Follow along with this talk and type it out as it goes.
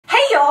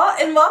y'all,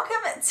 and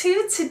welcome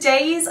to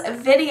today's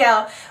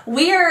video.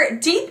 We are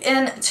deep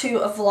into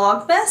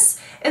Vlogmas.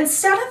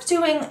 Instead of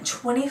doing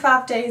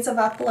 25 days of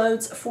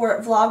uploads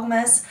for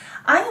Vlogmas,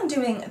 I am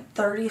doing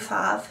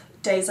 35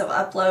 days of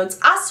uploads.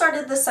 I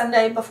started the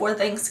Sunday before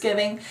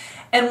Thanksgiving,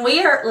 and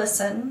we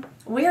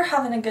are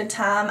having a good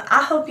time.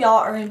 I hope y'all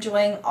are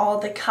enjoying all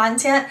the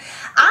content.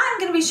 I'm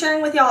going to be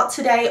sharing with y'all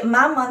today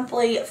my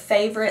monthly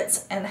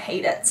favorites and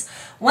hate-its.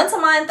 Once a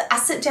month, I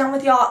sit down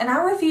with y'all and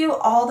I review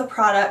all the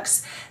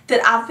products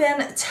that I've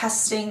been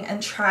testing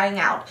and trying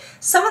out.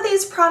 Some of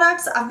these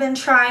products I've been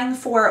trying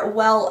for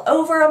well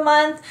over a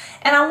month,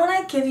 and I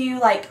want to give you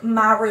like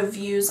my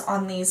reviews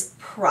on these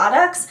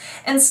products.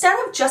 Instead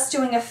of just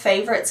doing a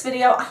favorites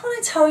video, I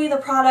want to tell you the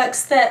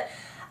products that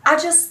I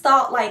just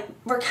thought like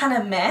were kind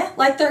of meh,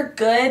 like they're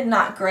good,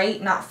 not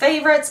great, not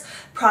favorites,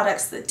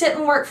 products that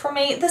didn't work for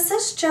me. This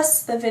is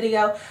just the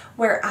video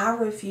where I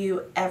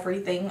review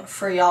everything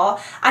for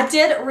y'all. I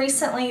did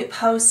recently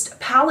post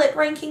palette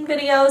ranking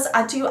videos.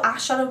 I do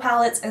eyeshadow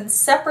palettes in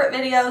separate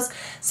videos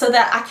so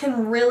that I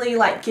can really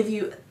like give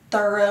you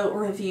thorough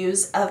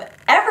reviews of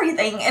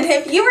everything. And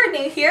if you are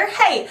new here,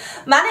 hey,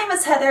 my name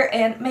is Heather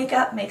and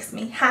makeup makes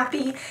me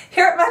happy.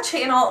 Here at my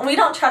channel, we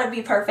don't try to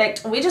be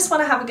perfect. We just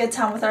want to have a good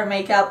time with our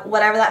makeup,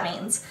 whatever that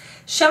means.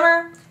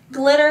 Shimmer,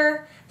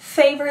 glitter,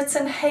 favorites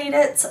and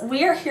hate-its,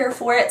 we are here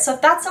for it. So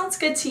if that sounds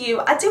good to you,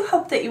 I do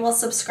hope that you will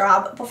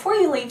subscribe before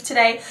you leave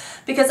today,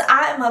 because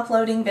I am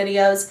uploading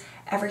videos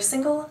every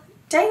single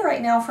day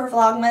right now for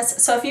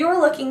Vlogmas. So if you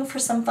are looking for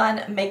some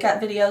fun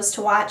makeup videos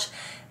to watch,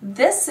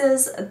 this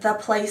is the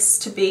place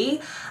to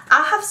be.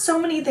 I have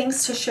so many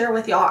things to share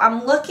with y'all.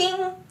 I'm looking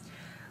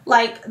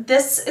like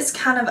this is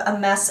kind of a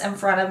mess in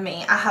front of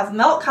me. I have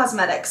Melt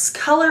Cosmetics,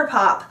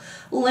 ColourPop,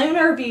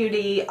 Lunar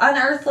Beauty,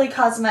 Unearthly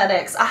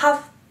Cosmetics. I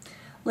have,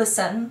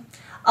 listen,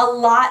 a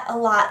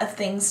lot of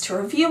things to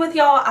review with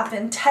y'all. I've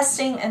been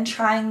testing and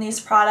trying these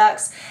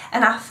products,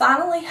 and I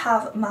finally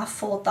have my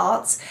full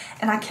thoughts,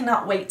 and I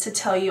cannot wait to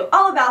tell you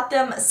all about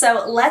them.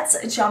 So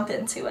let's jump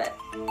into it.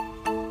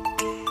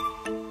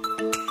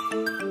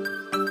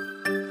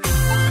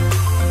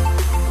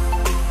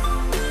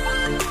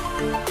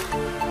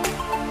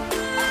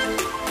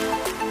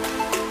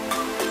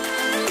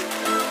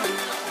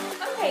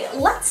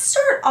 Let's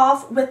start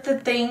off with the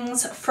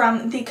things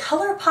from the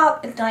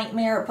ColourPop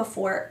Nightmare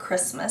Before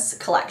Christmas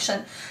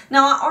collection.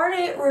 Now, I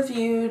already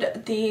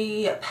reviewed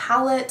the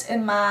palette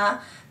in my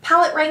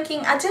palette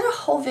ranking. I did a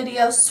whole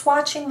video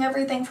swatching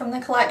everything from the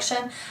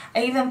collection.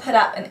 I even put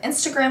up an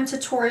Instagram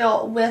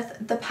tutorial with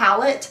the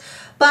palette.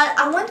 But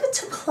I wanted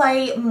to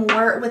play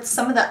more with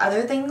some of the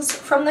other things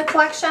from the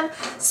collection,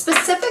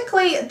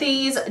 specifically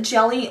these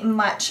Jelly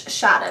Much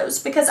shadows,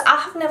 because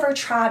I have never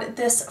tried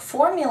this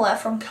formula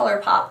from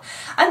ColourPop.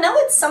 I know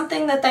it's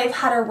something that they've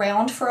had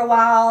around for a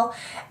while,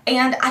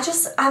 and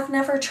I've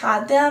never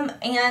tried them,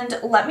 and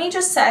let me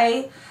just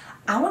say,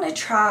 I want to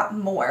try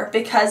more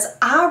because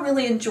I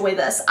really enjoy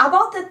this. I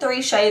bought the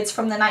 3 shades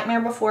from the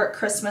Nightmare Before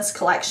Christmas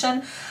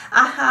collection.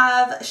 I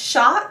have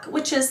Shock,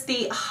 which is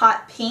the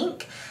hot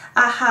pink.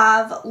 I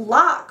have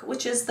Lock,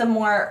 which is the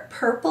more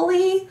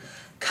purpley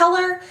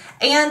color,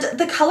 and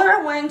the color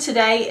I'm wearing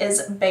today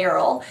is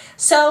Barrel.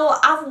 So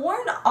I've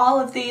worn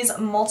all of these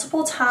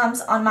multiple times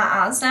on my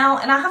eyes now,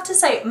 and I have to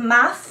say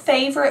my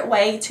favorite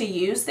way to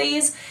use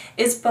these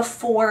is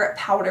before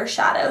powder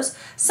shadows.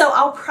 So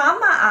I'll prime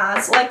my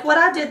eyes like what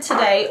I did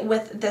today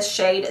with this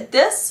shade.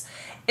 This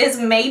is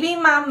maybe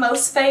my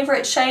most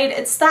favorite shade.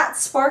 It's that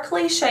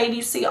sparkly shade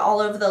you see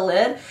all over the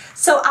lid.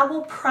 So I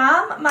will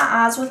prime my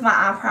eyes with my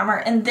eye primer,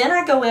 and then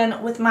I go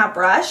in with my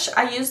brush.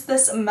 I use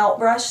this Melt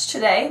brush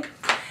today,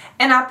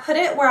 and I put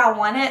it where I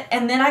want it,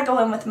 and then I go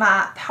in with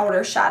my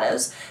powder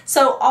shadows.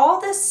 So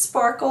all this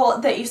sparkle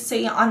that you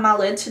see on my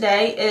lid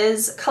today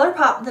is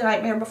ColourPop The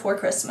Nightmare Before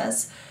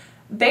Christmas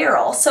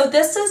Barrel. So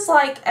this is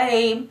like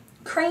a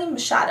cream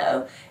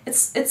shadow.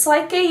 It's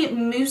like a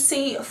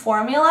moussey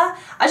formula.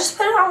 I just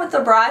put it on with the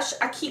brush.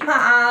 I keep my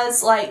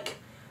eyes like,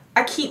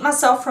 I keep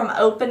myself from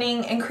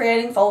opening and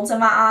creating folds in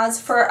my eyes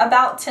for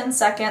about 10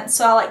 seconds.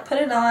 So I like put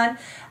it on,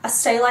 I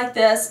stay like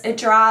this, it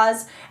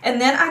dries,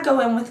 and then I go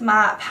in with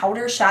my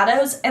powder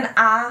shadows, and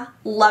I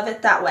love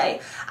it that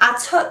way. I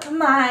took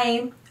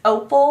my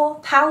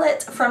Opal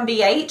palette from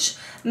BH,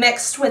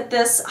 mixed with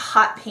this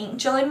hot pink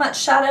Jelly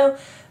Much shadow.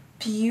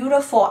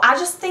 Beautiful. I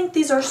just think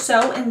these are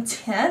so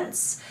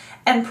intense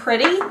and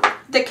pretty.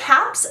 The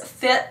caps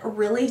fit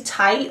really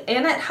tight,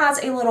 and it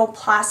has a little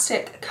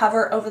plastic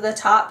cover over the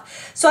top.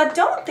 So I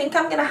don't think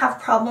I'm going to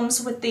have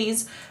problems with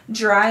these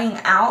drying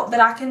out, but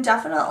I can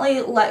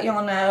definitely let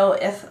y'all know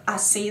if I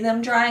see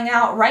them drying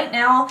out. Right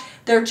now,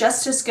 they're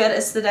just as good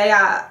as the day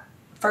I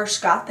first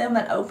got them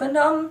and opened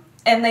them,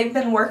 and they've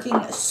been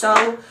working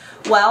so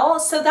well.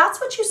 So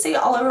that's what you see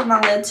all over my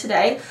lid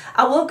today.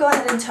 I will go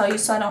ahead and tell you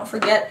so I don't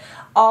forget,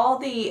 all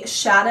the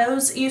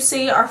shadows you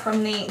see are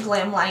from the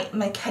Glamlight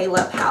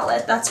Michaela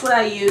palette. That's what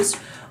I used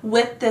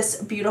with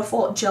this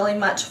beautiful Jelly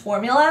Much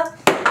formula.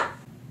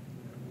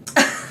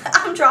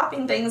 I'm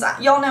dropping things.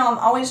 Y'all know I'm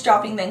always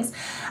dropping things.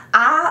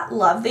 I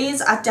love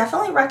these. I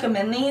definitely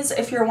recommend these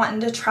if you're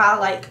wanting to try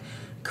like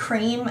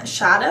cream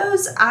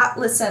shadows.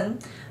 Listen,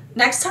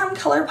 next time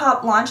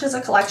ColourPop launches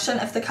a collection,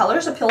 if the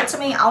colors appeal to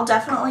me, I'll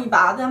definitely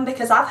buy them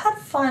because I've had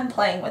fun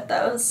playing with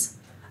those.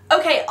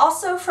 Okay,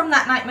 also from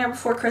that Nightmare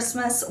Before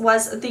Christmas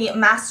was the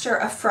Master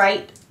of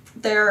Fright.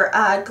 They're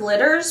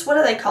glitters. What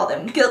do they call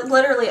them?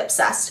 Glitterly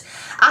Obsessed.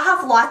 I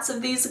have lots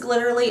of these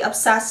Glitterly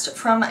Obsessed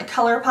from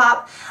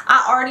ColourPop.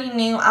 I already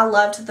knew I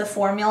loved the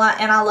formula,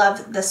 and I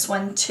loved this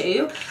one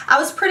too. I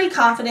was pretty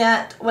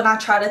confident when I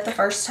tried it the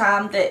first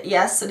time that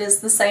yes, it is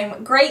the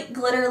same great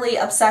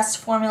Glitterly Obsessed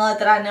formula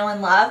that I know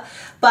and love,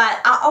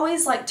 but I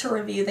always like to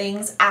review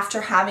things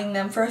after having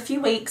them for a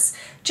few weeks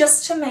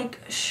just to make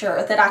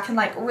sure that I can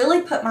like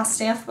really put my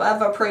stamp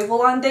of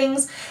approval on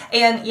things.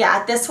 And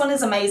yeah, this one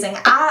is amazing.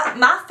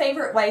 My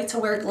favorite way to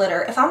wear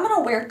glitter, if I'm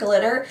gonna wear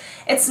glitter,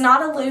 it's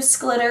not a loose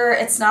glitter,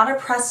 it's not a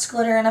pressed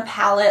glitter in a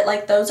palette,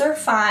 like those are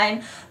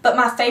fine, but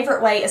my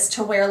favorite way is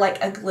to wear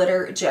like a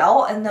glitter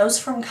gel, and those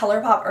from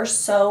ColourPop are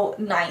so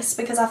nice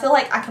because I feel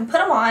like I can put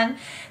them on,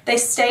 they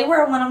stay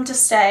where I want them to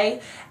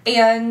stay,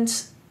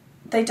 and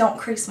they don't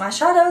crease my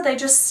shadow, they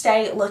just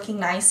stay looking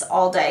nice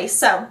all day.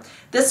 So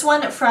this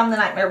one from the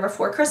Nightmare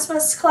Before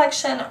Christmas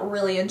collection,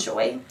 really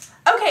enjoy.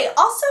 Okay,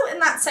 also in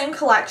that same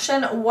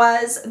collection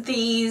was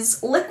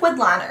these liquid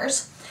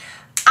liners.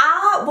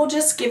 I will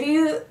just give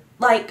you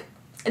like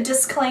a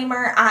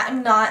disclaimer, I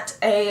am not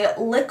a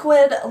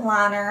liquid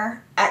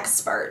liner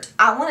expert.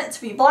 I want it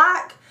to be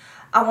black,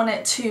 I want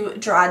it to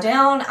dry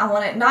down, I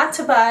want it not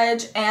to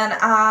budge, and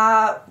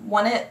I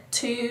want it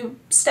to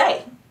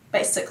stay.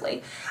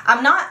 Basically,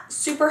 I'm not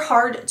super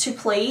hard to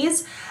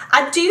please.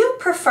 I do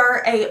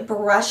prefer a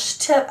brush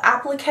tip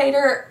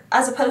applicator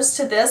as opposed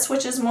to this,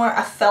 which is more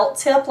a felt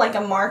tip like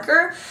a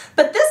marker,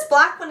 but this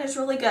black one is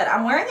really good.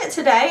 I'm wearing it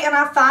today and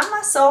I find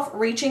myself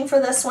reaching for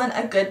this one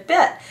a good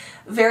bit.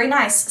 Very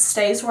nice,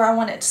 stays where I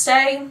want it to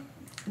stay,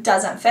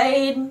 doesn't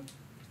fade.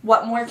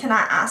 What more can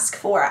I ask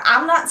for?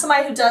 I'm not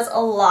somebody who does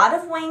a lot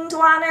of winged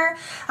liner.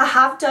 I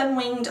have done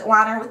winged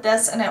liner with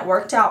this and it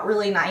worked out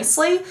really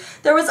nicely.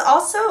 There was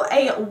also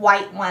a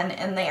white one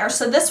in there.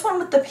 So this one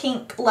with the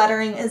pink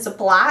lettering is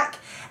black,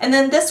 and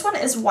then this one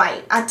is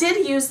white. I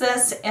did use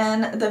this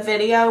in the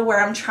video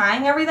where I'm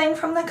trying everything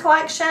from the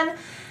collection,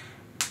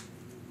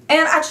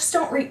 and I just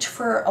don't reach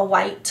for a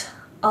white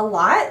a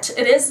lot.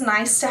 It is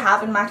nice to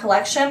have in my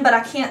collection, but I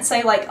can't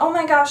say like, oh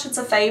my gosh, it's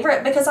a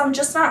favorite, because I'm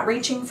just not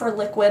reaching for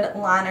liquid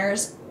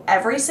liners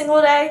every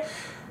single day.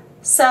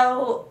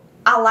 So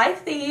I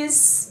like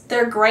these.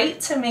 They're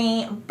great to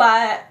me,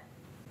 but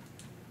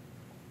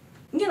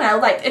you know,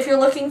 like if you're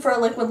looking for a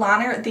liquid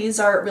liner, these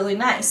are really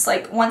nice.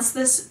 Like once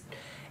this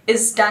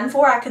is done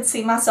for, I could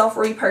see myself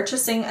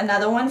repurchasing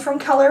another one from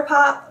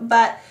ColourPop,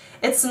 but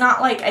it's not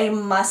like a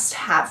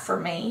must-have for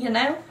me, you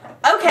know?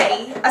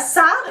 Okay,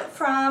 aside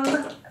from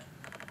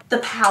the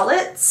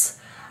palettes,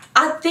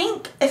 I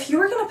think if you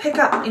were going to pick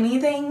up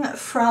anything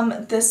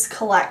from this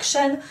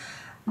collection,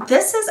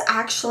 this is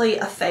actually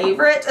a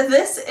favorite.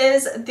 This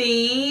is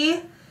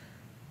the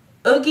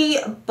Oogie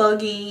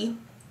Boogie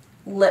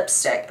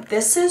lipstick.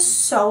 This is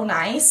so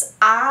nice.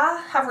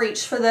 I have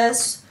reached for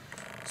this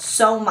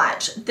so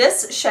much.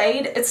 This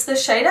shade, it's the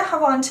shade I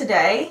have on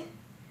today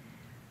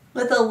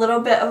with a little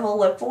bit of a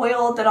lip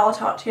oil that I'll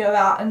talk to you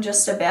about in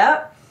just a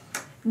bit.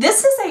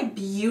 This is a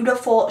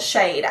beautiful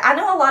shade. I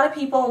know a lot of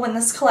people, when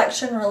this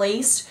collection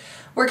released,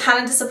 were kind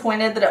of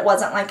disappointed that it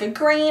wasn't like a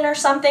green or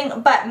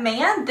something, but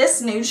man,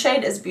 this nude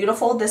shade is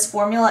beautiful. This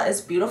formula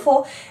is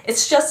beautiful.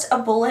 It's just a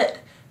bullet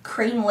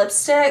cream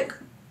lipstick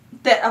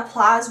that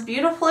applies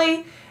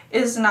beautifully,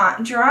 is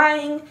not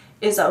drying,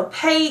 is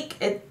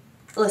opaque.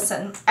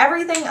 Listen,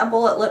 everything a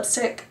bullet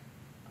lipstick,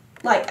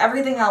 like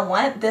everything I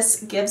want,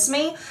 this gives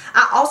me.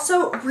 I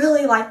also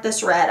really like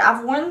this red.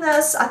 I've worn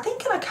this, I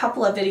think, in a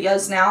couple of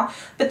videos now,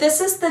 but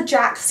this is the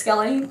Jack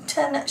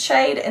Skellington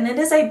shade, and it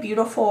is a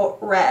beautiful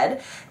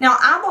red. Now,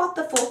 I bought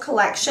the full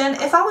collection.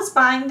 If I was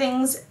buying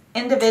things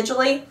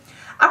individually,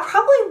 I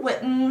probably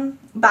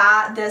wouldn't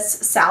buy this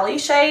Sally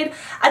shade.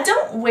 I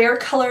don't wear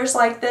colors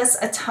like this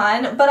a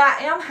ton, but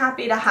I am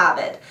happy to have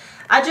it.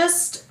 I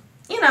just,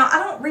 you know, I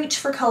don't reach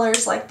for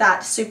colors like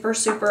that super,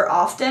 super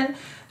often.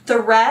 The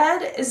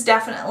red is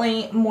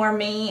definitely more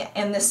me,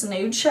 and this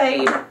nude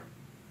shade,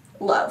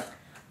 love.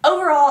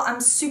 Overall, I'm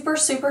super,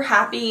 super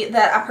happy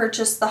that I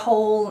purchased the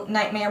whole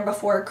Nightmare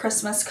Before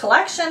Christmas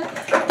collection.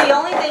 The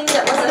only thing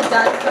that was a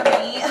dud for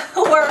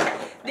me were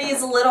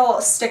these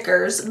little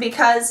stickers,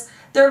 because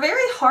they're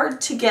very hard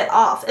to get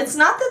off. It's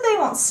not that they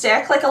won't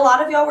stick. Like a lot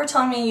of y'all were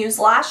telling me to use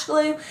lash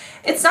glue.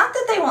 It's not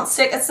that they won't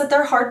stick. It's that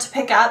they're hard to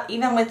pick up,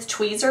 even with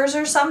tweezers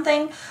or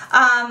something.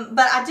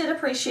 But I did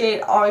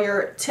appreciate all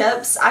your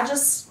tips.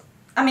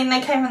 I mean,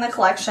 they came in the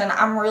collection.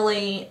 I'm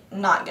really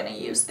not going to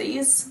use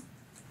these.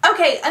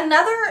 Okay,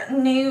 another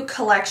new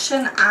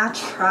collection I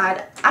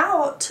tried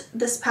out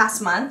this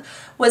past month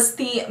was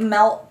the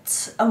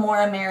Melt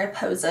Amore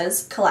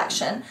Mariposas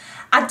collection.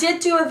 I did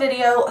do a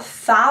video,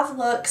 5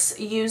 looks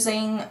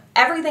using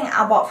everything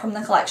I bought from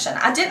the collection.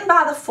 I didn't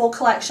buy the full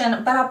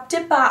collection, but I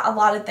did buy a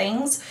lot of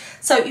things.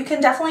 So you can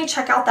definitely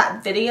check out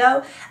that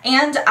video,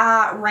 and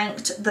I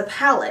ranked the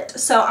palette.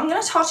 So I'm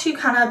going to talk to you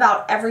kind of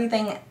about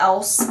everything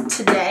else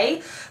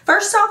today.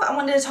 First off, I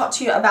wanted to talk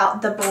to you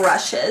about the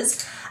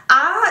brushes.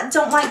 I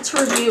don't like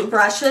to review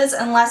brushes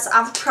unless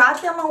I've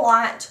tried them a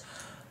lot.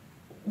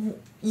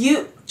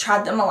 You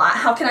tried them a lot.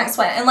 How can I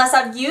explain it? Unless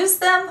I've used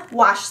them,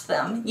 washed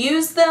them.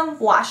 Use them,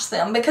 wash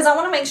them. Because I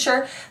want to make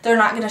sure they're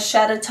not going to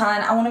shed a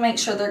ton. I want to make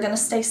sure they're going to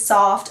stay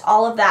soft.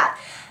 All of that.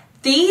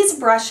 These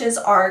brushes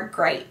are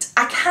great.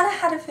 I kind of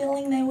had a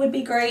feeling they would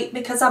be great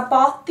because I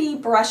bought the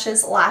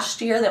brushes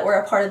last year that were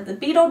a part of the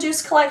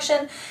Beetlejuice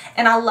collection,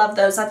 and I love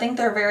those. I think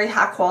they're very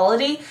high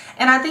quality,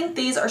 and I think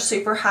these are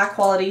super high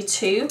quality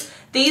too.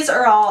 These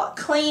are all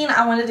clean.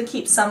 I wanted to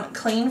keep some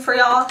clean for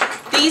y'all.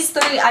 These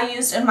 3 I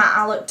used in my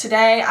eye look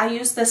today. I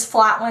used this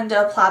flat one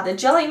to apply the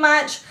Jelly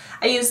Match.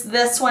 I used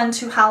this one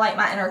to highlight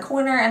my inner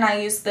corner, and I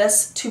used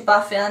this to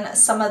buff in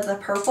some of the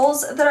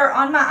purples that are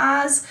on my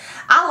eyes.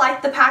 I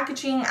like the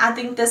packaging. I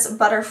think this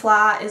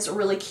butterfly is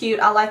really cute.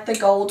 I like the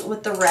gold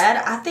with the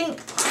red.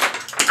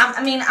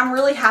 I'm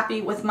really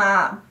happy with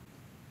my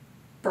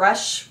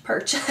brush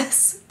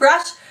purchase.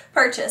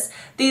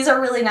 These are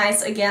really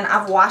nice. Again,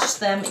 I've washed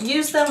them,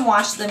 used them,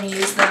 washed them,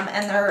 used them,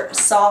 and they're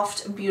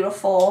soft,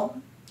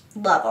 beautiful.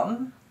 Love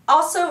them.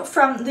 Also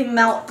from the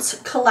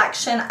Melt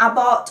collection, I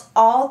bought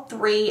all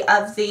 3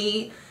 of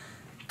the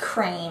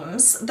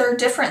creams. They're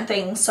different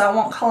things, so I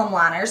won't call them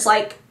liners.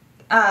 Like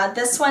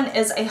this one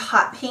is a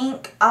hot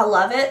pink. I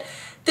love it.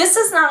 This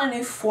is not a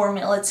new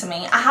formula to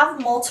me. I have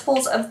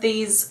multiples of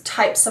these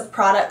types of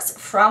products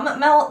from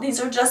Melt. These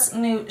are just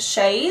new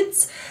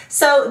shades.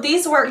 So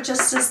these work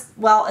just as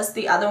well as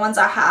the other ones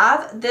I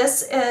have.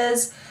 This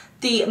is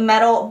the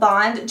Metal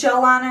Bond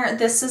Gel Liner.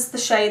 This is the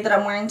shade that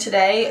I'm wearing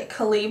today,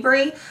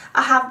 Calibri.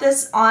 I have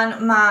this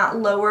on my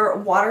lower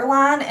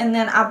waterline, and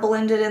then I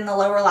blended in the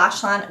lower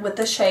lash line with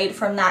the shade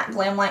from that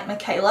Glam Like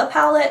Michaela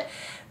palette.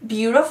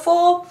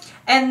 Beautiful.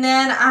 And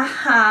then I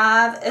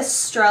have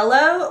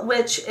Estrella,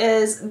 which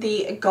is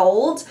the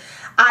gold.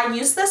 I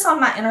use this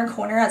on my inner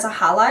corner as a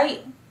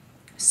highlight.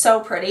 So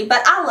pretty,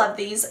 but I love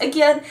these.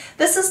 Again,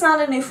 this is not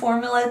a new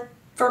formula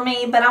for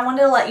me, but I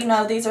wanted to let you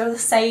know these are the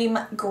same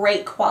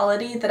great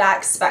quality that I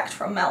expect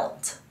from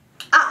Melt.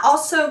 I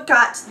also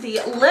got the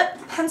lip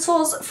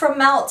pencils from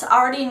Melt. I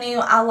already knew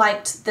I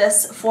liked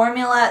this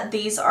formula.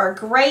 These are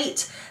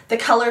great. The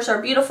colors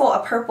are beautiful,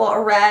 a purple,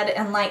 a red,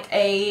 and like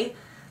a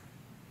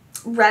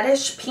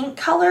reddish pink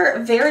color.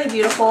 Very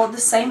beautiful. The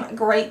same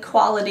great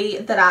quality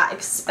that I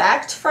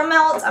expect from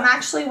Melt. I'm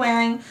actually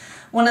wearing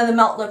one of the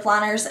Melt lip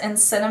liners in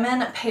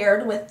cinnamon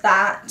paired with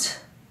that,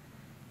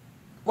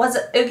 was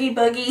it Oogie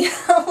Boogie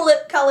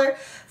lip color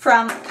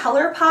from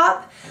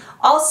ColourPop.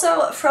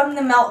 Also from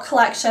the Melt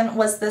collection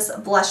was this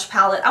blush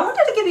palette. I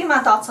wanted to give you my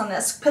thoughts on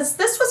this because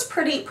this was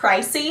pretty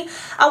pricey.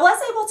 I was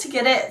able to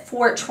get it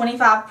for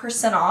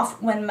 25% off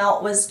when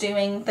Melt was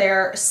doing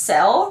their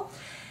sale.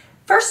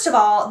 First of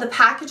all, the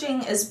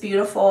packaging is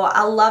beautiful.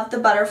 I love the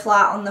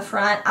butterfly on the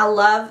front. I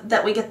love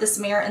that we get this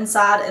mirror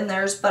inside and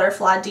there's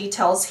butterfly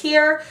details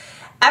here.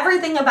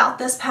 Everything about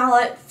this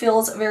palette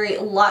feels very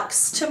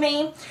luxe to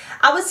me.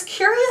 I was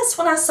curious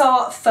when I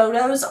saw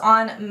photos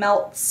on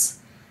Melt's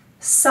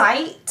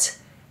site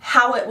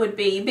how it would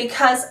be,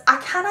 because I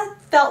kind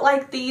of felt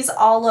like these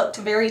all looked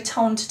very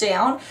toned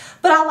down,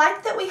 but I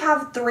like that we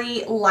have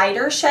 3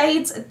 lighter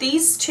shades.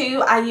 These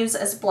 2 I use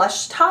as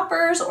blush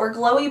toppers or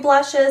glowy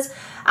blushes.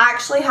 I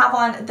actually have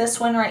on this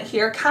one right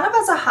here kind of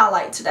as a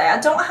highlight today.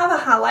 I don't have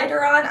a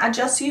highlighter on, I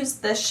just use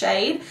this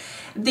shade.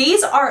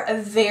 These are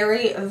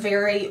very,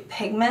 very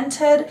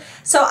pigmented,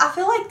 so I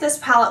feel like this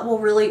palette will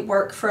really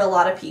work for a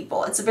lot of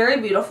people. It's very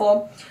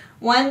beautiful.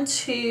 1,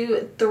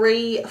 2,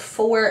 3,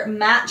 4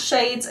 matte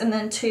shades, and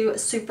then 2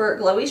 super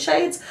glowy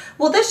shades.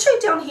 Well, this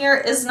shade down here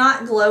is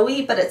not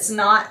glowy, but it's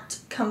not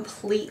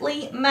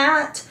completely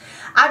matte.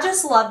 I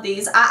just love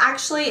these. I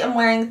actually am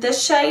wearing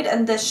this shade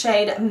and this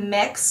shade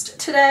mixed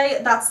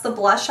today. That's the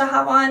blush I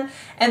have on.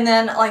 And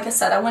then, like I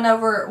said, I went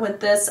over with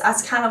this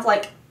as kind of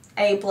like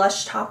a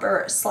blush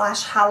topper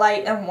slash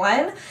highlight in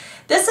one.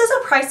 This is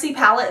a pricey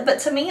palette, but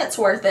to me it's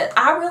worth it.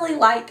 I really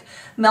like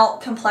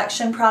Melt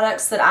complexion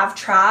products that I've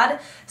tried,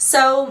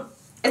 so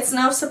it's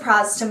no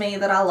surprise to me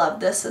that I love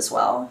this as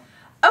well.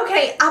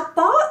 Okay, I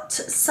bought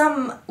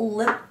some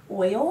lip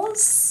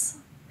oils.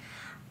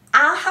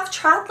 I have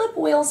tried lip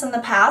oils in the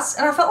past,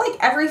 and I felt like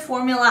every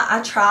formula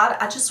I tried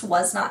I just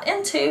was not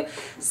into,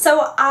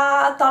 so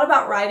I thought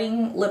about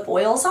writing lip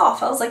oils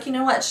off. I was like, you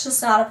know what, it's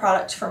just not a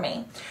product for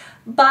me.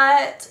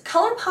 But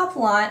ColourPop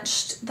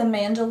launched the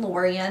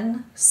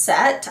Mandalorian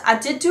set. I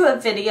did do a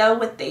video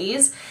with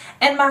these,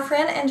 and my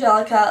friend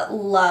Angelica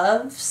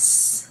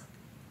loves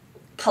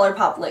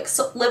ColourPop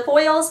lip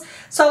oils.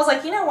 So I was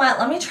like, you know what,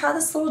 let me try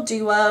this little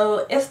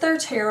duo. If they're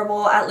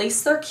terrible, at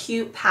least they're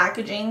cute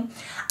packaging.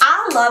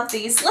 I love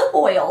these lip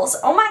oils.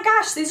 Oh my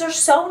gosh, these are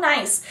so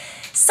nice.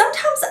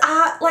 Sometimes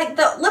like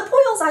the lip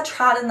oils I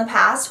tried in the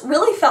past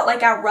really felt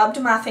like I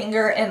rubbed my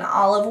finger in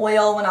olive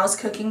oil when I was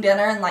cooking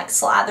dinner and like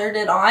slathered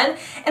it on,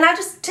 and I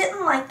just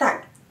didn't like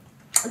that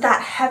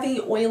heavy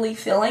oily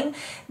feeling.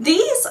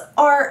 These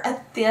are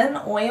a thin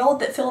oil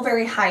that feel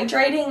very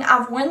hydrating.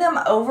 I've worn them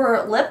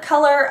over lip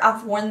color,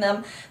 I've worn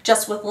them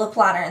just with lip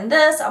liner and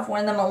this, I've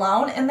worn them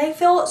alone, and they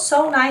feel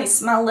so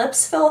nice. My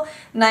lips feel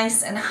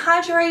nice and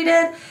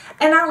hydrated,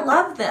 and I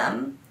love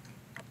them.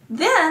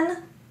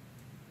 Then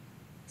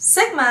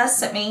Sigma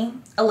sent me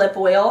a lip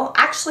oil.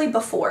 Actually,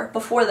 before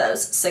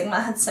those,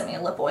 Sigma had sent me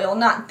a lip oil.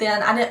 Not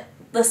then. I didn't,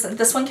 listen,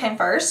 this one came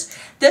first.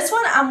 This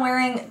one I'm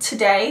wearing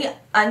today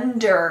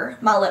under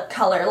my lip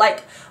color. Like,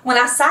 when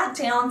I sat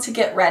down to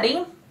get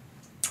ready,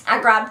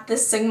 I grabbed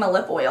this Sigma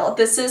lip oil.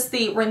 This is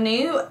the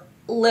Renew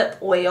Lip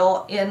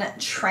Oil in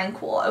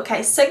Tranquil.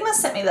 Okay, Sigma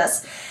sent me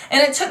this,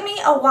 and it took me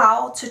a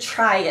while to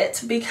try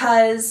it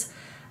because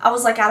I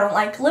was like, I don't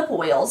like lip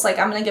oils. Like,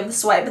 I'm going to give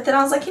this away. But then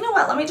I was like, you know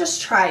what? Let me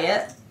just try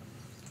it.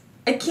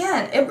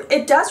 Again,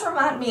 it does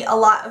remind me a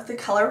lot of the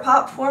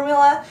ColourPop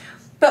formula,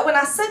 but when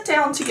I sit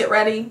down to get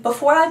ready,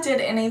 before I did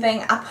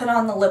anything, I put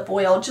on the lip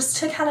oil just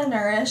to kind of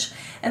nourish,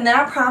 and then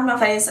I primed my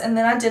face, and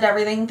then I did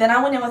everything. Then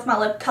I went in with my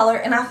lip color,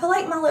 and I feel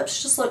like my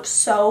lips just look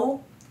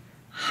so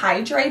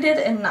hydrated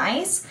and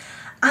nice.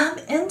 I'm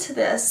into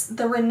this,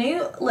 the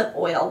Renew Lip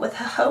Oil with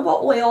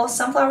jojoba oil,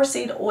 sunflower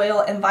seed oil,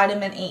 and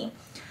vitamin E.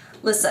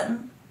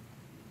 Listen,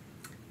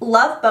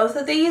 love both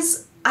of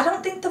these. I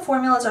don't think the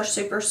formulas are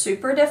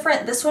super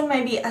different. This one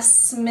may be a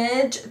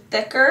smidge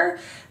thicker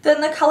than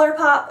the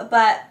ColourPop,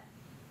 but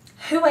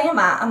who am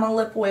I? I'm a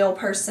lip oil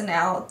person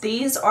now.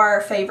 These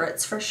are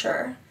favorites for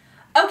sure.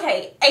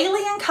 Okay,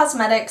 Alien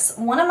Cosmetics,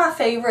 one of my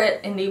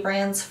favorite indie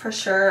brands for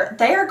sure.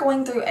 They are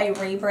going through a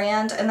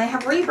rebrand, and they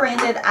have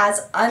rebranded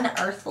as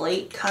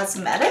Unearthly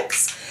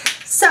Cosmetics.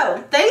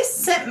 So they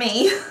sent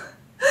me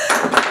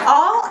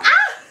all,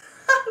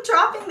 I'm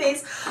dropping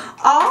these,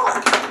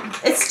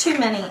 it's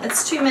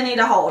too many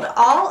to hold,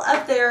 all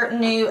of their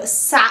new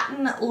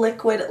satin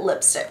liquid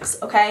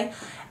lipsticks, okay?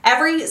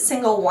 Every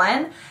single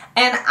one.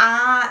 And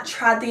I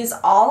tried these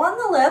all on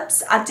the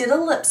lips. I did a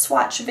lip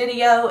swatch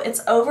video. It's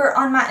over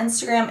on my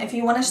Instagram if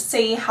you want to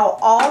see how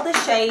all the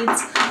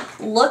shades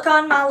look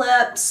on my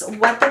lips,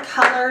 what the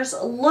colors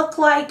look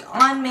like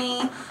on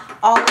me,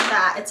 all of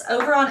that. It's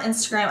over on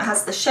Instagram. It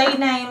has the shade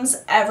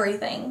names,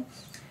 everything.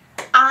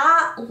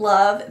 I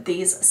love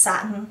these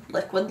satin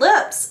liquid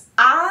lips.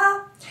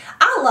 I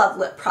love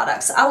lip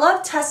products. I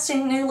love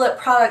testing new lip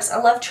products.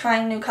 I love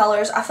trying new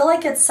colors. I feel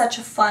like it's such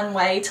a fun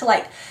way to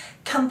like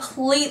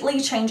completely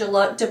change a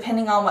look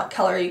depending on what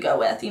color you go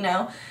with, you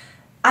know.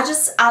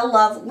 I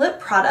love lip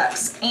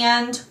products,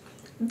 and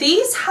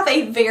these have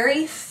a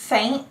very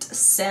faint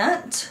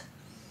scent.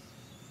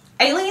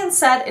 Alien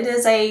said it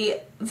is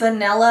a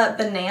vanilla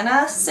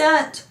banana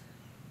scent.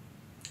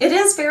 It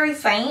is very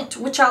faint,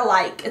 which I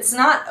like. It's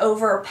not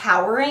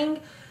overpowering,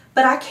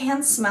 but I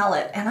can smell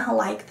it, and I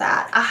like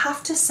that. I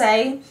have to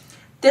say,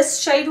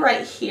 this shade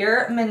right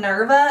here,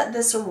 Minerva,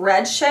 this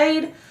red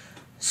shade,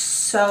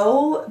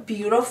 so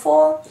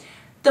beautiful.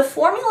 The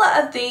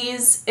formula of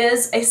these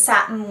is a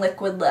satin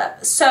liquid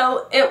lip,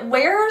 so it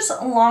wears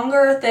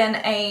longer than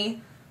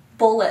a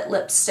bullet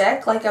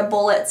lipstick, like a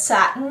bullet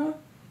satin,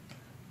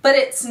 but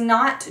it's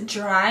not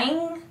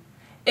drying.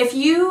 If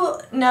you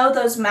know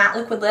those matte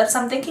liquid lips,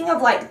 I'm thinking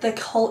of like the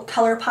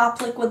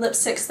ColourPop liquid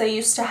lipsticks they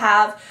used to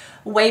have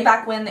way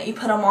back when, that you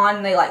put them on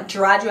and they like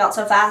dried you out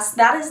so fast.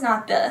 That is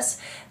not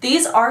this.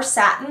 These are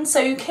satin, so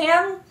you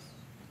can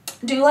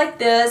do like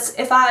this.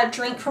 If I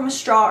drink from a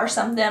straw or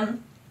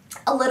something,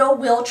 a little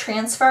will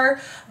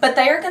transfer, but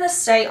they are going to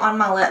stay on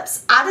my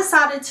lips. I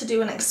decided to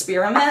do an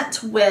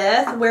experiment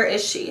with, where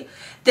is she?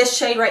 This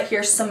shade right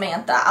here,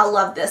 Samantha. I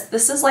love this.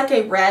 This is like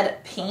a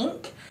red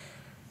pink.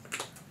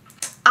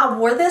 I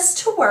wore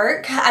this to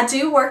work. I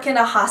do work in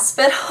a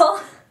hospital.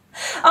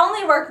 I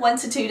only work 1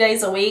 to 2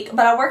 days a week,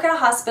 but I work at a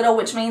hospital,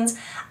 which means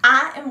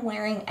I am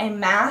wearing a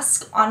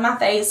mask on my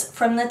face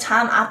from the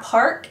time I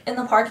park in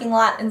the parking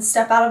lot and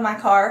step out of my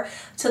car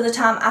to the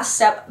time I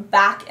step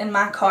back in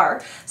my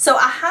car. So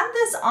I had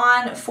this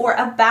on for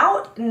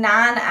about 9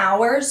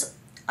 hours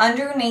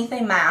underneath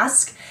a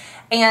mask,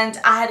 and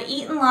I had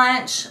eaten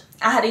lunch,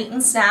 I had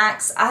eaten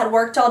snacks, I had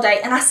worked all day,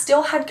 and I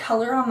still had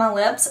color on my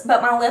lips,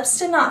 but my lips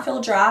did not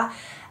feel dry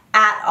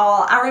at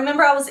all. I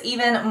remember I was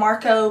even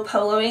Marco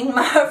Poloing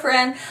my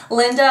friend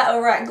Linda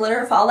over at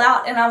Glitter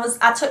Fallout, and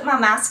I took my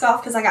mask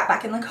off because I got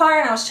back in the car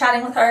and I was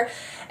chatting with her,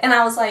 and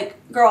I was like,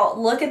 girl,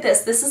 look at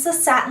this. This is a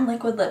satin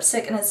liquid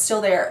lipstick and it's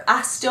still there.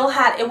 I still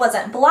had, it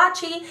wasn't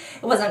blotchy,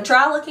 it wasn't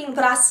dry looking,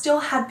 but I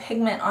still had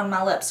pigment on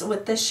my lips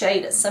with this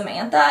shade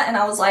Samantha, and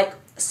I was like,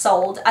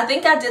 sold. I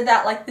think I did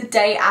that like the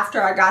day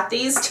after I got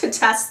these to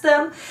test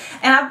them,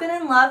 and I've been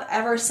in love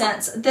ever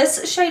since.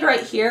 This shade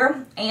right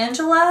here,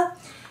 Angela,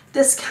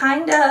 this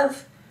kind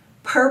of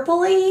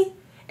purpley,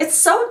 It's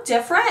so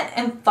different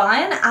and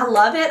fun. I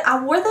love it.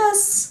 I wore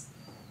this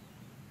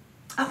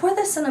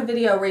in a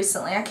video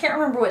recently. I can't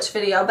remember which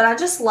video, but I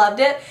just loved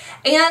it.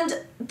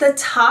 And the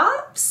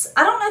tops,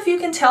 I don't know if you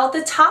can tell,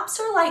 the tops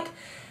are like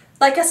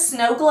a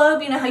snow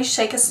globe. You know how you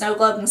shake a snow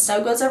globe and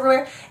snow goes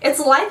everywhere?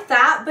 It's like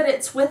that, but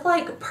it's with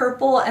like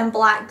purple and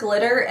black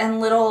glitter and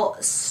little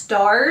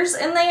stars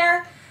in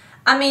there.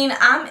 I mean,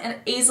 I'm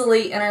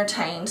easily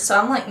entertained. So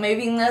I'm like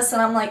moving this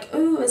and I'm like,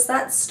 ooh, is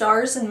that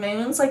stars and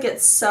moons? Like,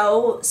 it's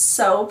so,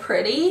 so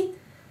pretty.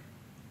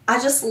 I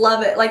just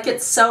love it. Like,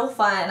 it's so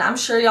fun. I'm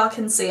sure y'all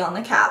can see on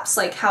the caps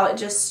like how it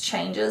just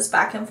changes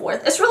back and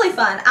forth. It's really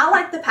fun. I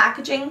like the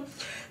packaging.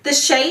 The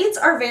shades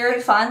are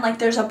very fun. Like,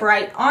 there's a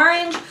bright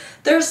orange.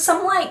 There's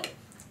some like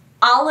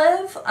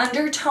olive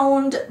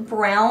undertoned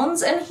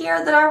browns in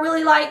here that I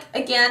really like.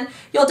 Again,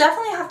 you'll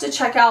definitely have to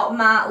check out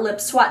my lip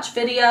swatch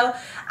video.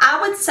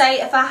 I would say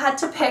if I had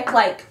to pick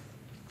like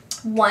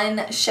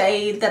one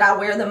shade that I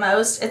wear the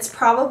most, it's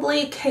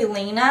probably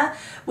Kalina,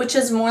 which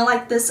is more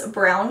like this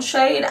brown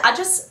shade.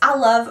 I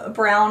love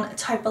brown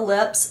type of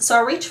lips, so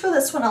I reach for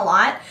this one a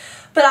lot.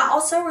 But I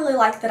also really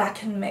like that I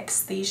can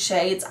mix these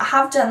shades. I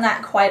have done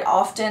that quite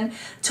often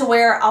to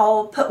where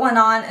I'll put one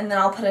on and then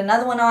I'll put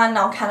another one on and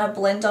I'll kind of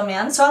blend them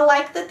in. So I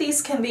like that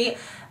these can be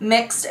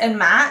mixed and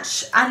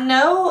matched. I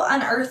know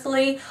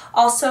Unearthly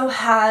also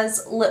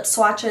has lip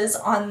swatches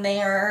on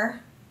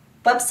their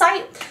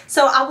website,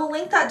 so I will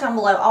link that down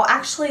below. I'll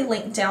actually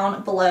link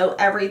down below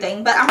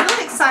everything, but I'm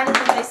really excited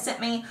that they sent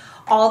me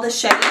all the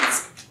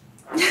shades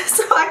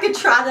so I could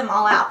try them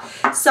all out.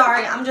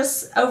 Sorry, I'm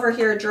just over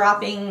here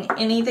dropping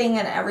anything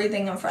and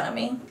everything in front of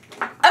me.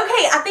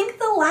 Okay, I think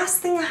the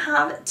last thing I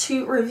have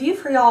to review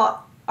for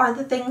y'all are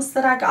the things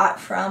that I got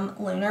from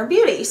Lunar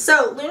Beauty.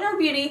 So Lunar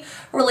Beauty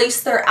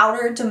released their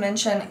Outer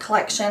Dimension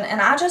collection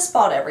and I just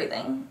bought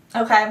everything,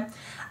 okay?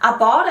 I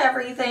bought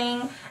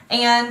everything,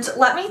 and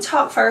let me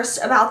talk first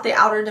about the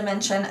Outer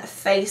Dimension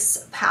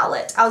face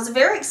palette. I was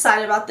very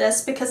excited about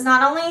this because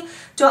not only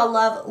do I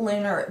love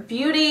Lunar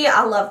Beauty,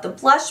 I love the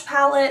blush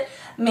palette.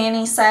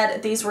 Manny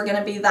said these were going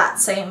to be that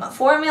same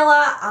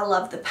formula. I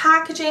love the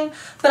packaging,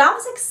 but I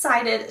was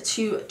excited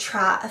to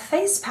try a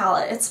face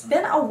palette. It's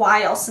been a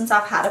while since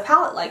I've had a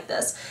palette like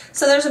this.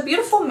 So there's a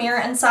beautiful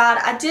mirror inside.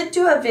 I did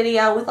do a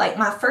video with like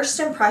my first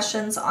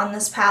impressions on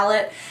this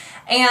palette,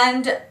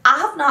 and I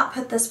have not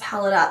put this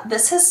palette up.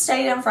 This has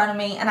stayed in front of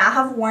me, and I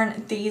have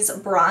worn these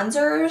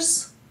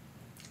bronzers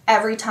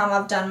every time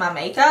I've done my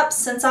makeup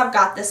since I've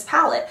got this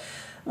palette,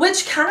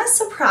 which kind of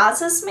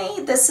surprises me.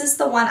 This is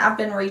the one I've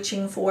been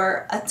reaching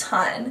for a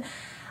ton.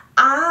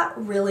 I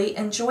really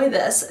enjoy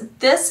this.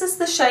 This is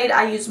the shade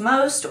I use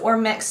most, or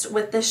mixed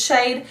with this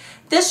shade.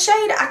 This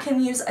shade I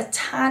can use a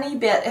tiny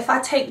bit. If I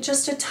take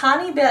just a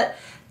tiny bit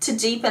to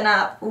deepen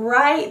up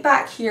right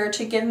back here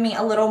to give me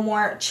a little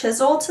more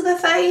chisel to the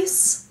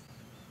face,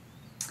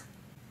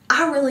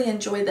 I really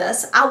enjoy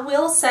this. I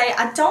will say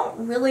I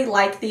don't really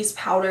like these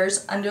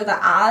powders under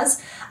the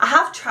eyes. I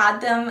have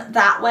tried them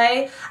that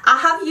way. I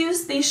have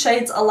used these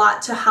shades a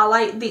lot to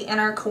highlight the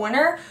inner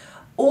corner,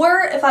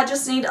 or if I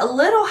just need a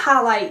little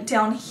highlight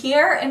down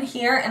here and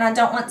here and I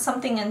don't want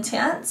something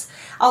intense,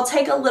 I'll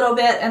take a little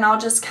bit and I'll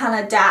just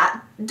kind of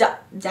dot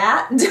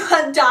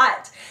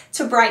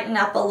to brighten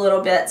up a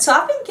little bit. So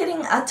I've been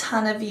getting a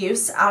ton of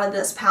use out of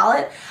this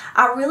palette.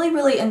 I really,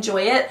 really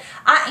enjoy it.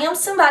 I am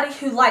somebody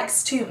who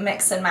likes to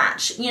mix and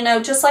match, you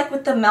know, just like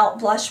with the Melt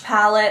Blush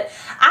palette.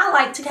 I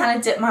like to kind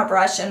of dip my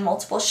brush in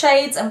multiple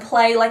shades and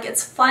play. Like,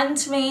 it's fun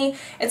to me.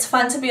 It's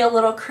fun to be a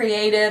little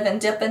creative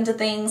and dip into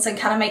things and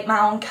kind of make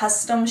my own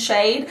custom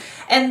shade.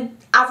 And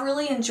I've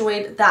really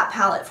enjoyed that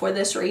palette for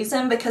this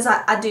reason, because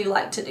I do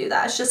like to do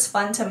that. It's just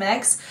fun to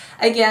mix.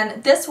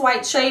 Again, this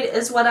white shade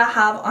is what I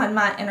have on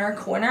my inner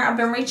corner. I've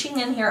been reaching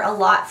in here a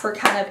lot for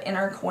kind of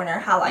inner corner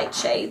highlight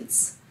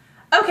shades.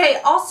 Okay,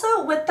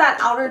 also with that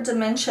Outer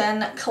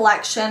Dimension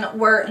collection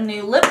were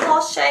new lip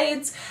gloss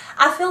shades.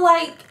 I feel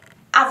like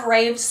I've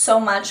raved so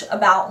much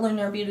about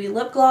Lunar Beauty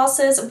lip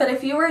glosses, but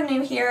if you are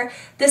new here,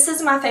 this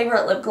is my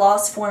favorite lip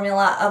gloss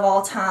formula of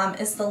all time,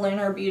 is the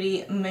Lunar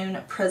Beauty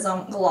Moon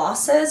Prism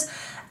glosses,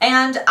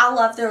 and I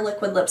love their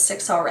liquid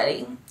lipsticks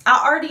already.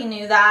 I already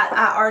knew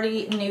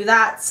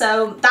that,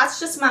 so that's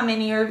just my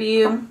mini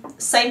review,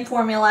 same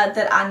formula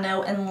that I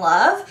know and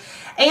love.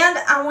 And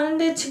I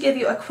wanted to give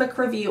you a quick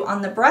review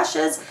on the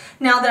brushes.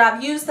 Now that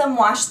I've used them,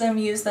 washed them,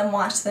 used them,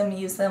 washed them,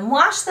 used them,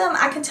 washed them,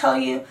 I can tell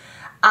you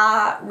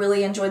I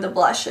really enjoy the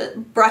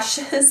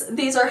brushes.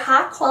 These are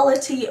high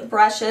quality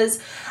brushes.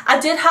 I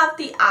did have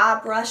the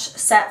eye brush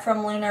set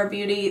from Lunar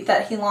Beauty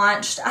that he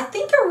launched, I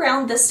think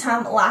around this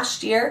time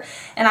last year,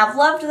 and I've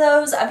loved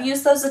those. I've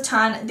used those a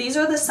ton. These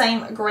are the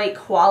same great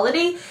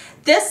quality.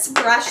 This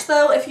brush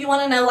though, if you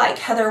want to know, like,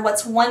 Heather,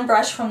 what's one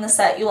brush from the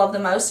set you love the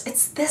most?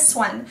 It's this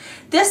one.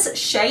 This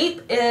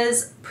shape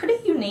is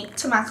pretty unique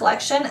to my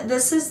collection.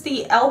 This is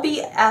the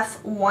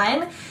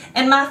LBF1,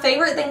 and my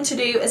favorite thing to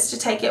do is to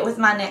take it with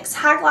my NYX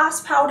High Glass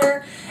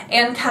powder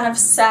and kind of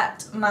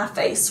set my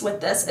face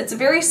with this. It's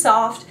very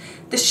soft.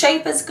 The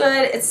shape is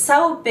good. It's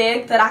so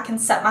big that I can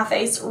set my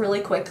face really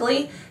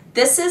quickly.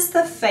 This is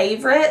the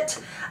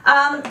favorite.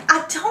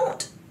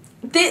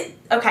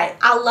 Okay,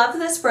 I love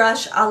this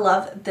brush. I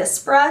love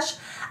this brush.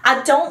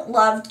 I don't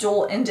love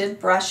dual-ended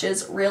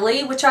brushes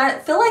really, which I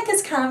feel like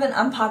is kind of an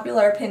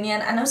unpopular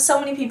opinion. I know so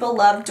many people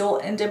love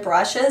dual-ended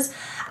brushes.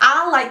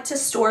 I like to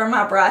store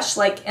my brush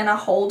like in a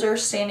holder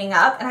standing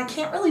up, and I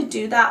can't really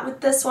do that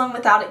with this one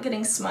without it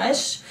getting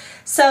smushed.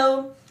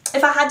 So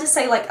if I had to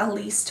say like a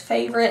least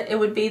favorite, it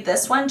would be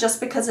this one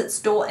just because it's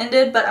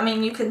dual-ended, but I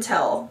mean, you can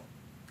tell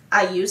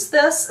I use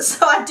this.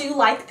 So I do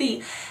like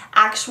the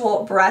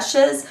actual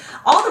brushes.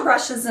 All the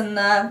brushes in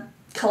the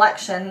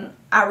collection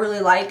I really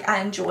like,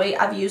 I enjoy,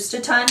 I've used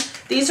a ton.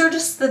 These are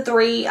just the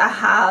 3 I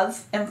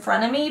have in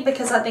front of me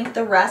because I think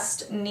the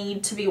rest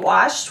need to be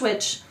washed,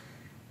 which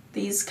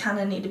these kind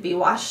of need to be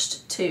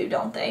washed too,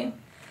 don't they?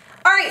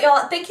 Alright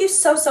y'all, thank you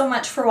so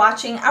much for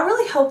watching. I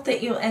really hope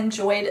that you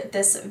enjoyed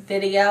this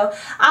video.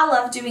 I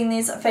love doing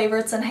these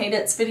favorites and hate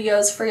it's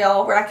videos for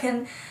y'all where I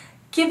can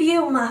give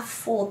you my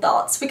full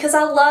thoughts because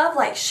I love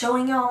like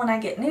showing y'all when I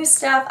get new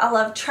stuff. I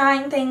love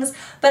trying things,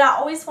 but I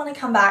always want to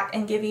come back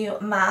and give you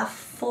my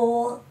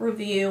full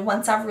review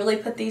once I've really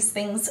put these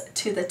things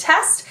to the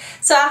test.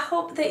 So I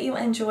hope that you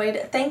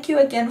enjoyed. Thank you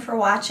again for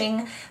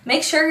watching.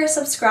 Make sure you're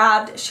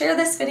subscribed. Share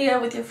this video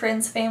with your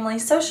friends, family,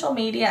 social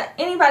media,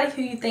 anybody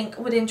who you think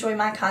would enjoy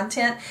my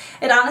content.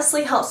 It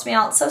honestly helps me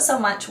out so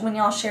much when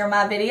y'all share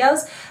my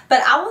videos.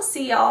 But I will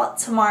see y'all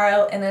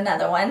tomorrow in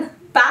another one.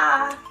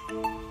 Bye!